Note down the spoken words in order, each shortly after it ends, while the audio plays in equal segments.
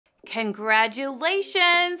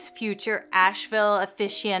Congratulations, future Asheville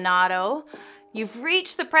aficionado. You've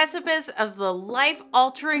reached the precipice of the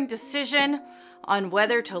life-altering decision on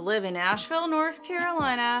whether to live in Asheville, North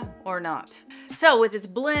Carolina or not. So with its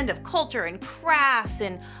blend of culture and crafts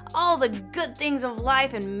and all the good things of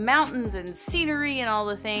life and mountains and scenery and all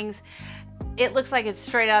the things, it looks like it's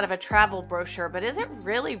straight out of a travel brochure, but is it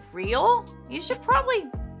really real? You should probably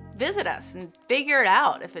visit us and figure it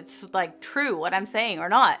out if it's like true what I'm saying or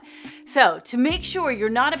not. So to make sure you're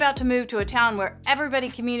not about to move to a town where everybody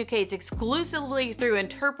communicates exclusively through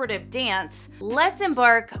interpretive dance, let's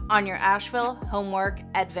embark on your Asheville homework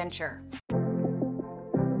adventure.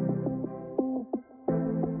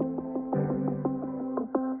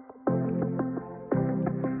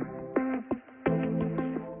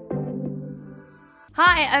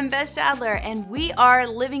 Hi, I'm Beth Schadler, and we are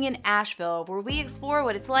living in Asheville, where we explore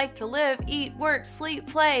what it's like to live, eat, work, sleep,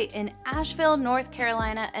 play in Asheville, North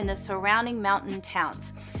Carolina, and the surrounding mountain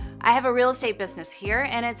towns. I have a real estate business here,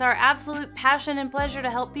 and it's our absolute passion and pleasure to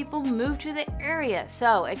help people move to the area.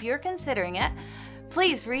 So if you're considering it,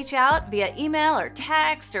 please reach out via email or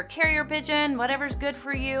text or carrier pigeon, whatever's good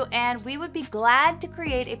for you, and we would be glad to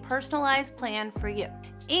create a personalized plan for you.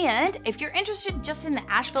 And if you're interested just in the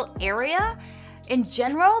Asheville area, in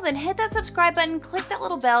general, then hit that subscribe button, click that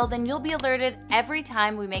little bell, then you'll be alerted every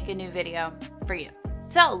time we make a new video for you.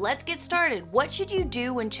 So let's get started. What should you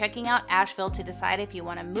do when checking out Asheville to decide if you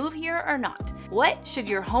want to move here or not? What should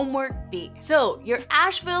your homework be? So your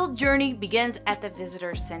Asheville journey begins at the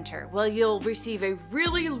Visitor Center. Well, you'll receive a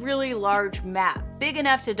really large map, big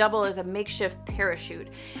enough to double as a makeshift parachute,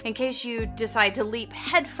 in case you decide to leap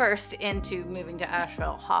headfirst into moving to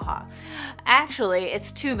Asheville, haha. Actually,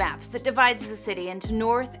 it's two maps that divides the city into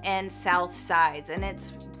north and south sides, and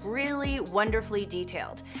it's really wonderfully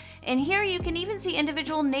detailed. And here you can even see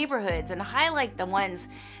individual neighborhoods and highlight the ones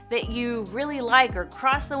that you really like or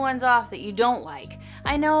cross the ones off that you don't like.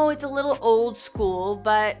 I know it's a little old school,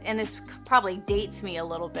 and this probably dates me a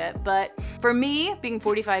little bit, but for me, being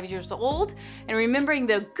 45 years old and remembering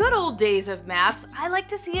the good old days of maps, I like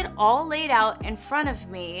to see it all laid out in front of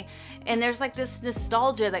me. And there's like this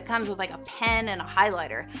nostalgia that comes with like a pen and a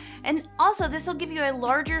highlighter. And also this will give you a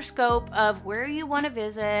larger scope of where you want to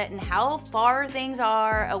visit and how far things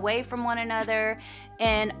are away from one another,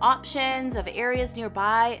 and options of areas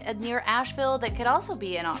nearby, near Asheville, that could also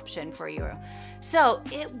be an option for you. So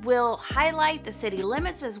it will highlight the city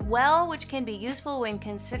limits as well, which can be useful when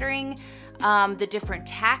considering the different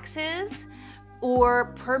taxes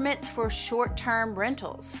or permits for short-term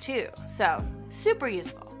rentals too. So super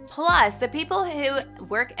useful. Plus, the people who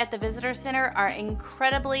work at the Visitor Center are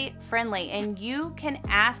incredibly friendly, and you can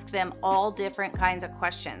ask them all different kinds of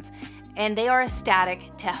questions, and they are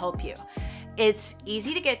ecstatic to help you. It's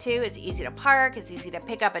easy to get to, it's easy to park, it's easy to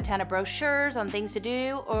pick up a ton of brochures on things to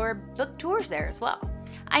do or book tours there as well.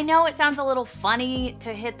 I know it sounds a little funny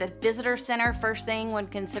to hit the Visitor Center first thing when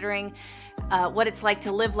considering what it's like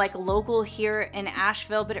to live like a local here in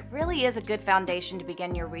Asheville, but it really is a good foundation to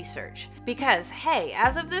begin your research. Because, hey,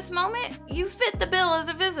 as of this moment, you fit the bill as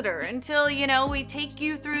a visitor until, we take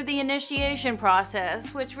you through the initiation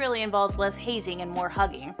process, which really involves less hazing and more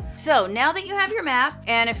hugging. So now that you have your map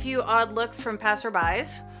and a few odd looks from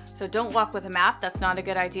passerbys, so don't walk with a map, that's not a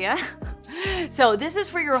good idea. So this is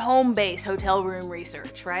for your home base hotel room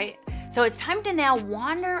research, right? So it's time to now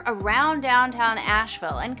wander around downtown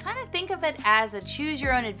Asheville and kind of think of it as a choose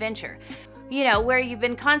your own adventure. Where you've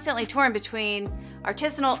been constantly torn between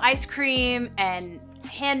artisanal ice cream and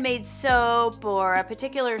handmade soap, or a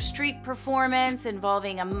particular street performance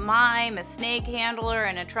involving a mime, a snake handler,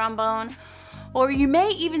 and a trombone. Or you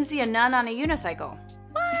may even see a nun on a unicycle.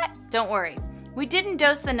 What? Don't worry. We didn't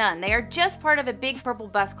dose the nun. They are just part of a big purple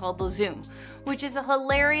bus called the Zoom, which is a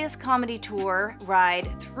hilarious comedy tour ride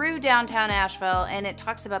through downtown Asheville, and it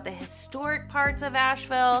talks about the historic parts of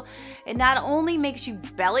Asheville. It not only makes you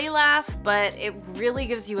belly laugh, but it really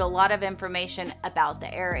gives you a lot of information about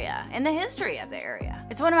the area and the history of the area.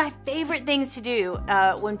 It's one of my favorite things to do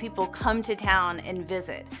when people come to town and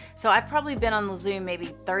visit. So I've probably been on the Zoom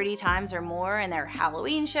maybe 30 times or more, and there are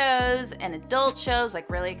Halloween shows and adult shows, like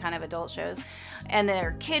really kind of adult shows. And there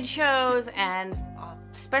are kid shows and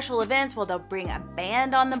special events where they'll bring a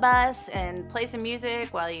band on the bus and play some music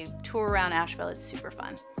while you tour around Asheville. It's super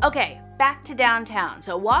fun. Okay, back to downtown.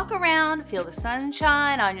 So walk around, feel the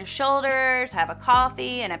sunshine on your shoulders, have a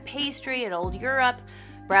coffee and a pastry at Old Europe,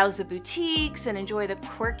 browse the boutiques, and enjoy the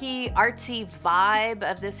quirky, artsy vibe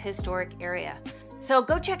of this historic area. So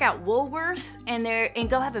go check out Woolworths and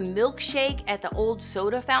go have a milkshake at the old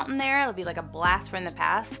soda fountain there. It'll be like a blast from the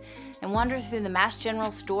past. and wander through the Mass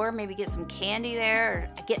General store, maybe get some candy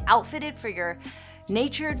there, or get outfitted for your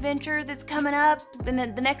nature adventure that's coming up in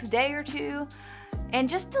the next day or two, and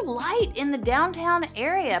just delight in the downtown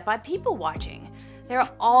area by people watching. There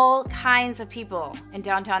are all kinds of people in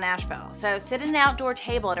downtown Asheville, so sit at an outdoor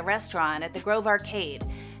table at a restaurant at the Grove Arcade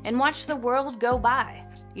and watch the world go by.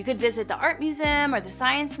 You could visit the art museum or the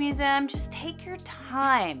science museum. Just take your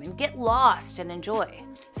time and get lost and enjoy.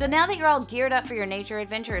 So now that you're all geared up for your nature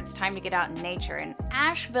adventure, it's time to get out in nature. And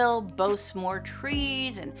Asheville boasts more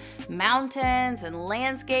trees and mountains and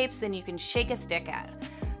landscapes than you can shake a stick at.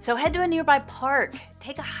 So head to a nearby park,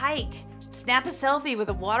 take a hike, snap a selfie with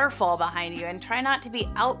a waterfall behind you, and try not to be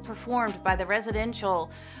outperformed by the residential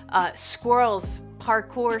squirrels'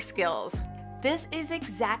 parkour skills. This is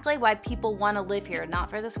exactly why people want to live here,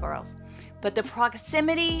 not for the squirrels, but the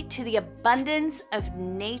proximity to the abundance of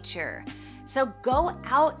nature. So go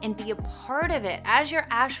out and be a part of it as your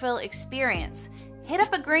Asheville experience. Hit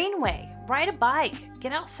up a greenway, ride a bike,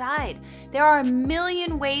 get outside. There are a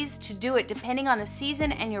million ways to do it depending on the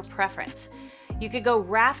season and your preference. You could go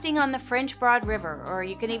rafting on the French Broad River, or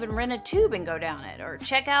you can even rent a tube and go down it, or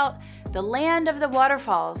check out the land of the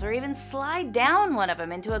waterfalls, or even slide down one of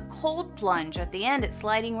them into a cold plunge at the end at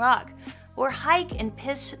Sliding Rock, or hike in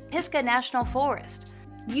Pisgah National Forest.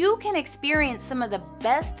 You can experience some of the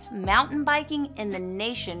best mountain biking in the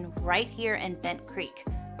nation right here in Bent Creek.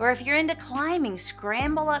 Or if you're into climbing,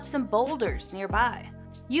 scramble up some boulders nearby.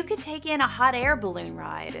 You could take in a hot air balloon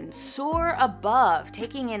ride and soar above,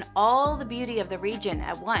 taking in all the beauty of the region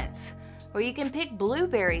at once. Or you can pick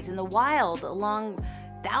blueberries in the wild along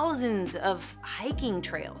thousands of hiking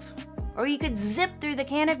trails. Or you could zip through the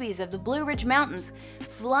canopies of the Blue Ridge Mountains,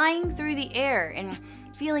 flying through the air and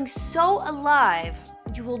feeling so alive,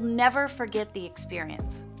 you will never forget the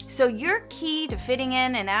experience. So your key to fitting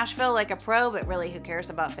in Asheville like a pro, but really who cares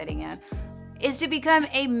about fitting in, is to become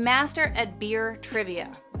a master at beer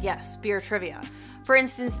trivia. Yes, beer trivia. For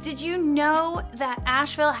instance, did you know that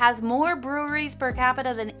Asheville has more breweries per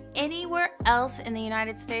capita than anywhere else in the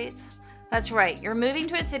United States? That's right, you're moving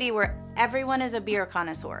to a city where everyone is a beer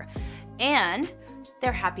connoisseur, and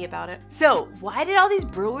they're happy about it. So why did all these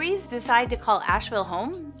breweries decide to call Asheville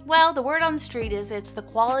home? Well, the word on the street is it's the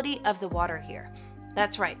quality of the water here.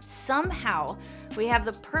 That's right, somehow we have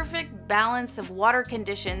the perfect balance of water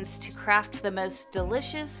conditions to craft the most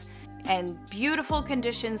delicious and beautiful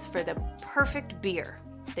conditions for the perfect beer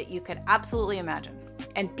that you could absolutely imagine.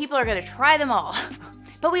 And people are gonna try them all.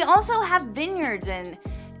 But we also have vineyards and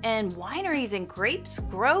wineries, and grapes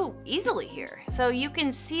grow easily here. So you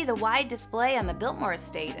can see the wide display on the Biltmore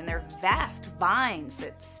estate and their vast vines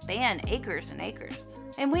that span acres and acres.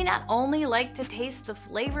 And we not only like to taste the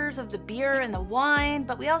flavors of the beer and the wine,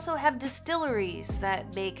 but we also have distilleries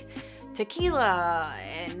that make tequila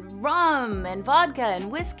and rum and vodka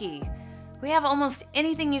and whiskey. We have almost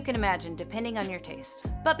anything you can imagine, depending on your taste.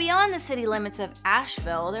 But beyond the city limits of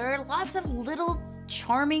Asheville, there are lots of little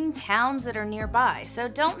charming towns that are nearby, so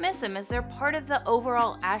don't miss them as they're part of the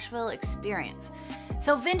overall Asheville experience.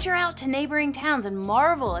 So venture out to neighboring towns and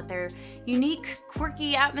marvel at their unique,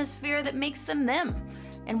 quirky atmosphere that makes them them.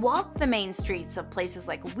 And walk the main streets of places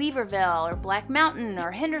like Weaverville or Black Mountain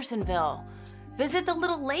or Hendersonville. Visit the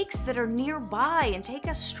little lakes that are nearby and take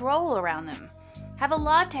a stroll around them. Have a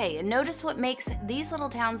latte and notice what makes these little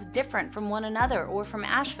towns different from one another or from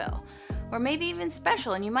Asheville. Or maybe even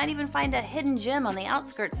special, and you might even find a hidden gem on the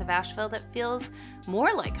outskirts of Asheville that feels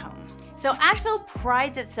more like home. So Asheville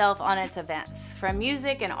prides itself on its events, from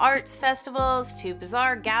music and arts festivals to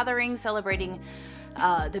bizarre gatherings celebrating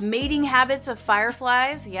the mating habits of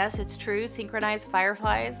fireflies. Yes, it's true, synchronized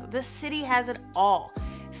fireflies. This city has it all.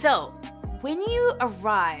 So when you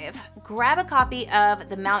arrive, grab a copy of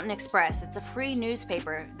the Mountain Express. It's a free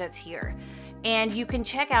newspaper that's here. And you can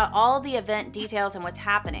check out all the event details and what's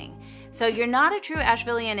happening. So you're not a true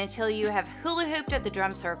Ashevillean until you have hula hooped at the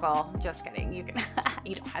drum circle. Just kidding, you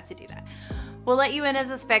don't have to do that. We'll let you in as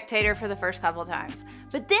a spectator for the first couple times.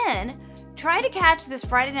 But then, try to catch this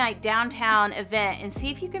Friday night downtown event and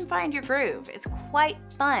see if you can find your groove. It's quite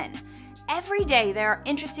fun. Every day there are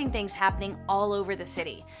interesting things happening all over the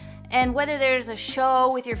city. And whether there's a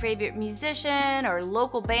show with your favorite musician or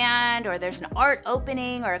local band, or there's an art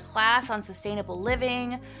opening or a class on sustainable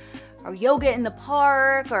living, or yoga in the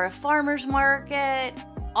park or a farmer's market,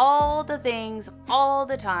 all the things all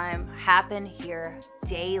the time happen here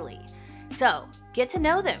daily. So get to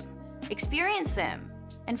know them, experience them,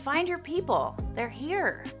 and find your people. They're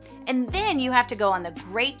here. And then you have to go on the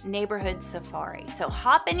Great Neighborhood Safari. So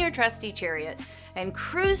hop in your trusty chariot and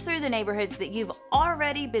cruise through the neighborhoods that you've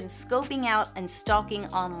already been scoping out and stalking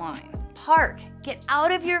online. park, get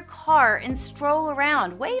out of your car and stroll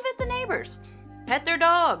around, wave at the neighbors, pet their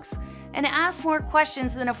dogs, and ask more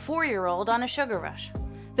questions than a 4-year-old on a sugar rush.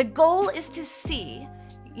 The goal is to see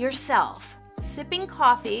yourself sipping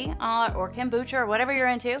coffee or kombucha or whatever you're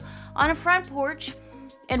into on a front porch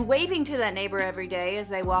and waving to that neighbor every day as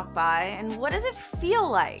they walk by. And what does it feel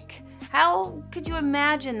like? How could you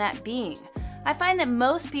imagine that being? I find that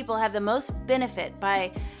most people have the most benefit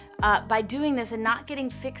by doing this and not getting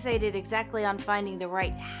fixated exactly on finding the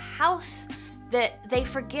right house, that they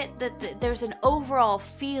forget that there's an overall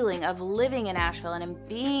feeling of living in Asheville and in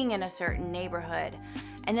being in a certain neighborhood,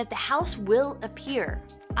 and that the house will appear.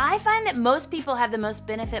 I find that most people have the most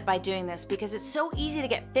benefit by doing this because it's so easy to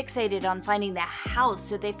get fixated on finding the house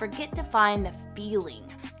that they forget to find the feeling.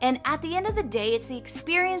 And at the end of the day, it's the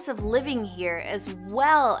experience of living here as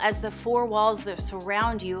well as the 4 walls that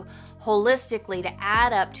surround you holistically to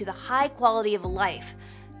add up to the high quality of life.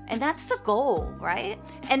 And that's the goal, right?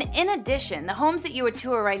 And in addition, the homes that you would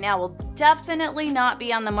tour right now will definitely not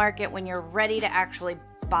be on the market when you're ready to actually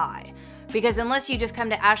buy. Because unless you just come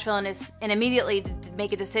to Asheville and immediately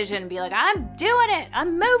make a decision and be like, I'm doing it,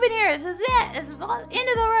 I'm moving here, this is it, this is the end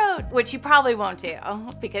of the road, which you probably won't do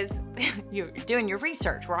because you're doing your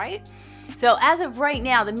research, right? So as of right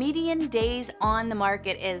now, the median days on the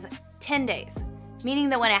market is 10 days, meaning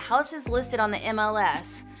that when a house is listed on the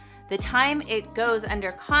MLS, the time it goes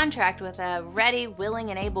under contract with a ready,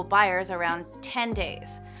 willing, and able buyer is around 10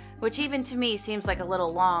 days. Which even to me seems like a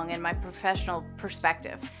little long in my professional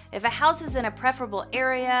perspective. If a house is in a preferable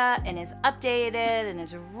area and is updated and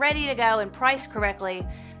is ready to go and priced correctly,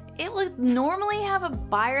 it would normally have a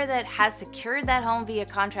buyer that has secured that home via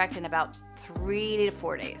contract in about 3 to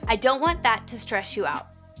 4 days. I don't want that to stress you out.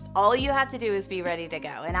 All you have to do is be ready to go,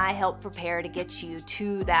 and I help prepare to get you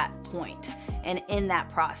to that point and in that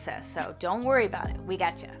process. So don't worry about it, we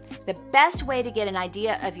got you. The best way to get an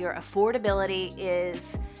idea of your affordability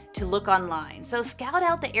is to look online. So scout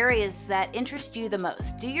out the areas that interest you the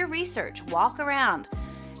most. Do your research, walk around,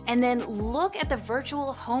 and then look at the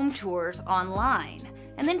virtual home tours online.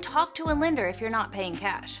 And then talk to a lender if you're not paying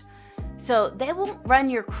cash. So they won't run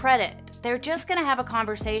your credit. They're just gonna have a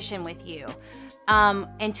conversation with you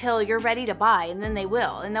until you're ready to buy, and then they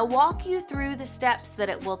will. And they'll walk you through the steps that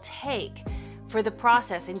it will take for the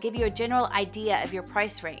process and give you a general idea of your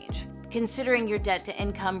price range, considering your debt to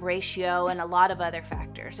income ratio and a lot of other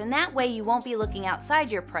factors. And that way you won't be looking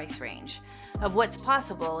outside your price range of what's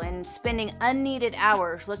possible and spending unneeded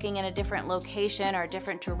hours looking in a different location or a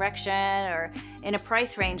different direction or in a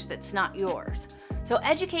price range that's not yours. So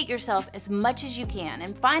educate yourself as much as you can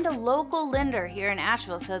and find a local lender here in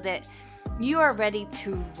Asheville so that you are ready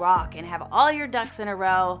to rock and have all your ducks in a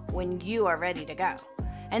row when you are ready to go.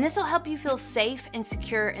 And this will help you feel safe and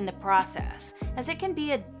secure in the process, as it can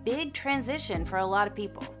be a big transition for a lot of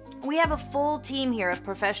people. We have a full team here of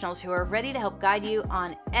professionals who are ready to help guide you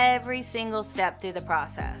on every single step through the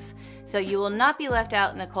process. So you will not be left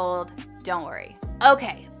out in the cold, don't worry.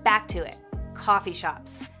 Okay, back to it. Coffee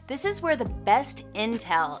shops. This is where the best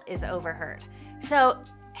intel is overheard. So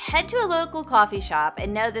head to a local coffee shop,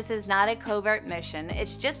 and no, this is not a covert mission.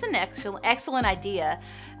 It's just an excellent idea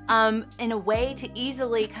in a way to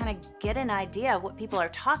easily kind of get an idea of what people are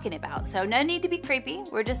talking about. So no need to be creepy.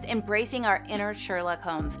 We're just embracing our inner Sherlock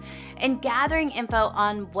Holmes and gathering info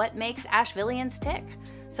on what makes Ashevilleans tick.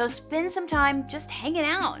 So spend some time just hanging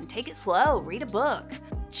out and take it slow, read a book,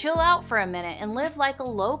 chill out for a minute and live like a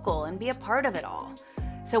local and be a part of it all.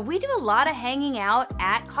 So we do a lot of hanging out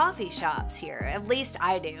at coffee shops here, at least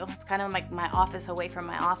I do. It's kind of like my office away from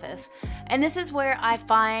my office. And this is where I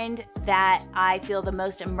find that I feel the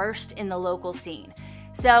most immersed in the local scene.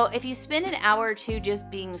 So if you spend an hour or two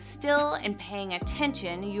just being still and paying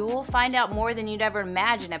attention, you will find out more than you'd ever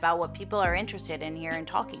imagine about what people are interested in here and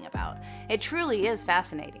talking about. It truly is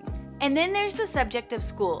fascinating. And then there's the subject of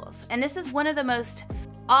schools. And this is one of the most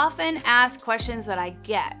often asked questions that I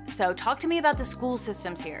get. So talk to me about the school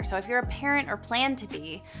systems here. So if you're a parent or plan to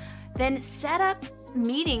be, then set up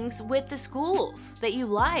meetings with the schools that you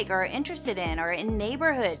like or are interested in, or in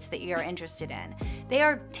neighborhoods that you're interested in. They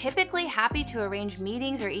are typically happy to arrange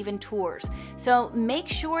meetings or even tours. So make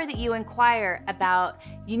sure that you inquire about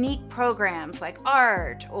unique programs like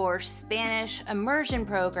art or Spanish immersion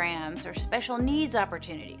programs or special needs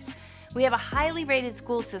opportunities. We have a highly rated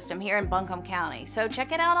school system here in Buncombe County, so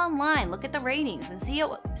check it out online, look at the ratings, and see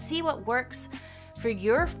what works for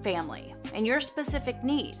your family and your specific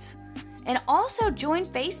needs. And also join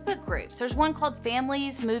Facebook groups. There's one called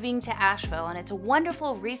Families Moving to Asheville, and it's a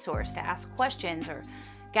wonderful resource to ask questions or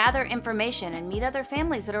gather information, and meet other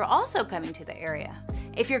families that are also coming to the area.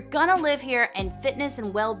 If you're gonna live here and fitness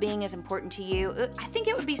and well-being is important to you, I think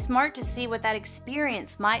it would be smart to see what that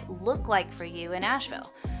experience might look like for you in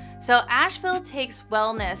Asheville. So Asheville takes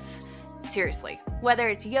wellness seriously. Whether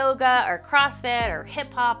it's yoga or CrossFit or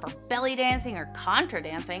hip hop or belly dancing or contra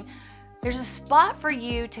dancing, there's a spot for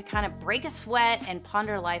you to kind of break a sweat and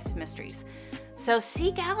ponder life's mysteries. So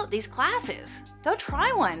seek out these classes. Go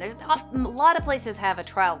try one. There's a lot of places have a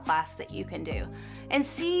trial class that you can do, and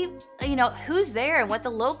see, who's there and what the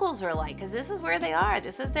locals are like, because this is where they are.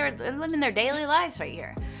 They're living their daily lives right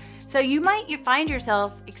here. So you find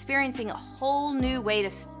yourself experiencing a whole new way to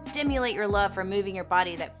stimulate your love for moving your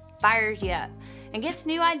body that fires you up and gets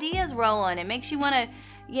new ideas rolling. It makes you want to,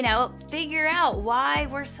 figure out why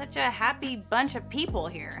we're such a happy bunch of people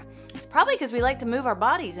here. It's probably because we like to move our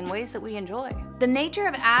bodies in ways that we enjoy. The nature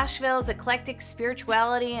of Asheville's eclectic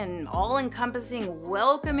spirituality and all-encompassing,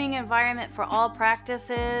 welcoming environment for all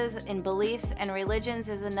practices and beliefs and religions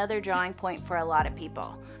is another drawing point for a lot of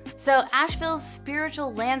people. So Asheville's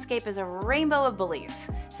spiritual landscape is a rainbow of beliefs.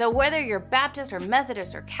 So whether you're Baptist or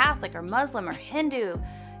Methodist or Catholic or Muslim or Hindu,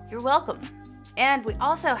 you're welcome. And we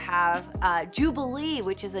also have Jubilee,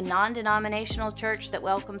 which is a non-denominational church that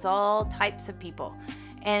welcomes all types of people,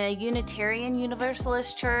 and a Unitarian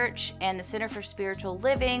Universalist church, and the Center for Spiritual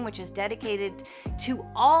Living, which is dedicated to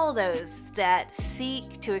all those that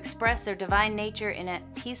seek to express their divine nature in a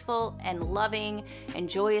peaceful and loving and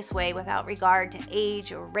joyous way without regard to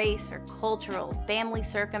age or race or cultural, family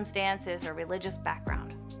circumstances or religious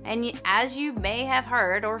background. And as you may have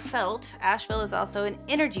heard or felt, Asheville is also an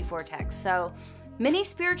energy vortex. So many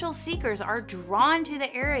spiritual seekers are drawn to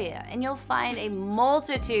the area, and you'll find a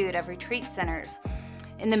multitude of retreat centers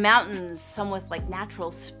in the mountains, some with like natural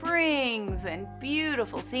springs and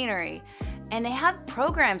beautiful scenery. And they have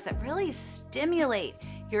programs that really stimulate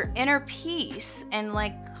your inner peace and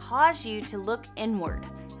cause you to look inward.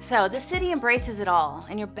 So the city embraces it all,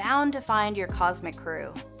 and you're bound to find your cosmic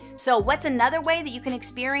crew. So what's another way that you can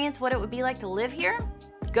experience what it would be like to live here?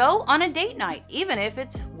 Go on a date night, even if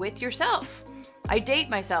it's with yourself. I date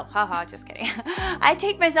myself, haha, just kidding. I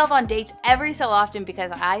take myself on dates every so often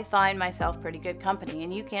because I find myself pretty good company,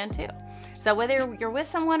 and you can too. So whether you're with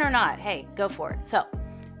someone or not, hey, go for it. So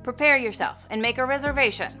prepare yourself and make a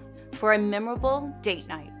reservation for a memorable date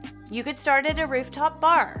night. You could start at a rooftop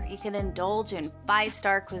bar. You can indulge in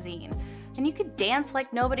 5-star cuisine, and you could dance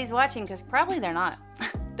like nobody's watching, because probably they're not.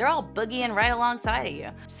 They're all boogieing right alongside of you.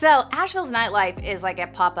 So Asheville's nightlife is like a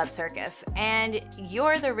pop-up circus, and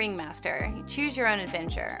you're the ringmaster. You choose your own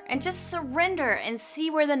adventure and just surrender and see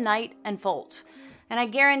where the night unfolds. And I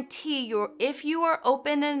guarantee you, if you are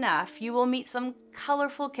open enough, you will meet some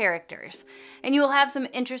colorful characters, and you will have some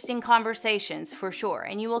interesting conversations for sure,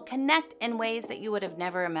 and you will connect in ways that you would have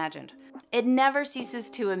never imagined. It never ceases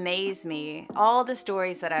to amaze me, all the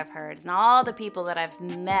stories that I've heard and all the people that I've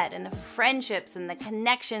met and the friendships and the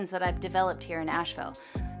connections that I've developed here in Asheville.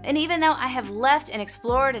 And even though I have left and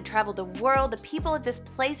explored and traveled the world, the people at this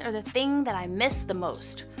place are the thing that I miss the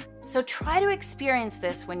most. So try to experience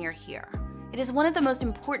this when you're here. It is one of the most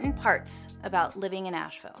important parts about living in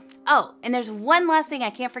Asheville. Oh, and there's one last thing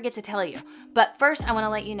I can't forget to tell you, but first I want to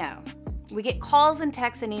let you know. We get calls and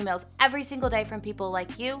texts and emails every single day from people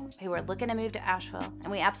like you who are looking to move to Asheville, and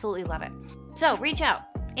we absolutely love it. So reach out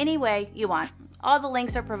any way you want. All the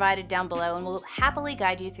links are provided down below, and we'll happily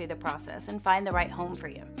guide you through the process and find the right home for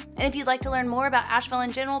you. And if you'd like to learn more about Asheville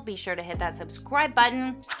in general, be sure to hit that subscribe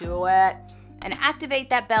button, do it, and activate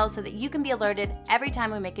that bell so that you can be alerted every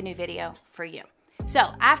time we make a new video for you.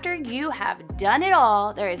 So after you have done it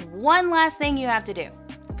all, there is one last thing you have to do.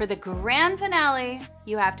 For the grand finale,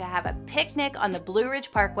 you have to have a picnic on the Blue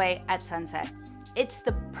Ridge Parkway at sunset. It's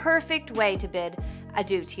the perfect way to bid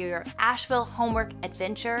adieu to your Asheville homework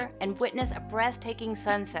adventure and witness a breathtaking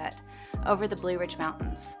sunset over the Blue Ridge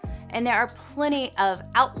Mountains. And there are plenty of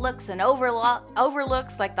outlooks and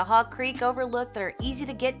overlooks like the Hog Creek overlook that are easy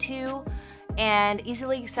to get to and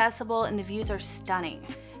easily accessible, and the views are stunning.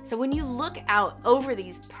 So when you look out over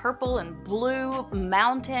these purple and blue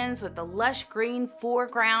mountains with the lush green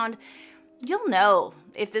foreground, you'll know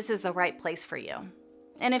if this is the right place for you.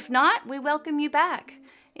 And if not, we welcome you back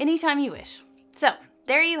anytime you wish. So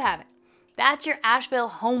there you have it. That's your Asheville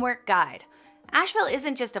homework guide. Asheville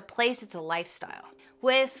isn't just a place, it's a lifestyle.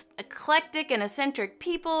 With eclectic and eccentric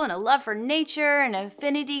people and a love for nature and an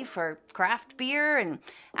affinity for craft beer, and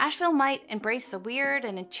Asheville might embrace the weird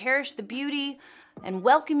and cherish the beauty and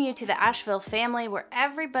welcome you to the Asheville family where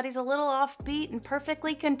everybody's a little offbeat and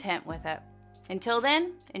perfectly content with it. Until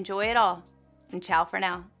then, enjoy it all, and ciao for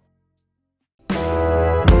now.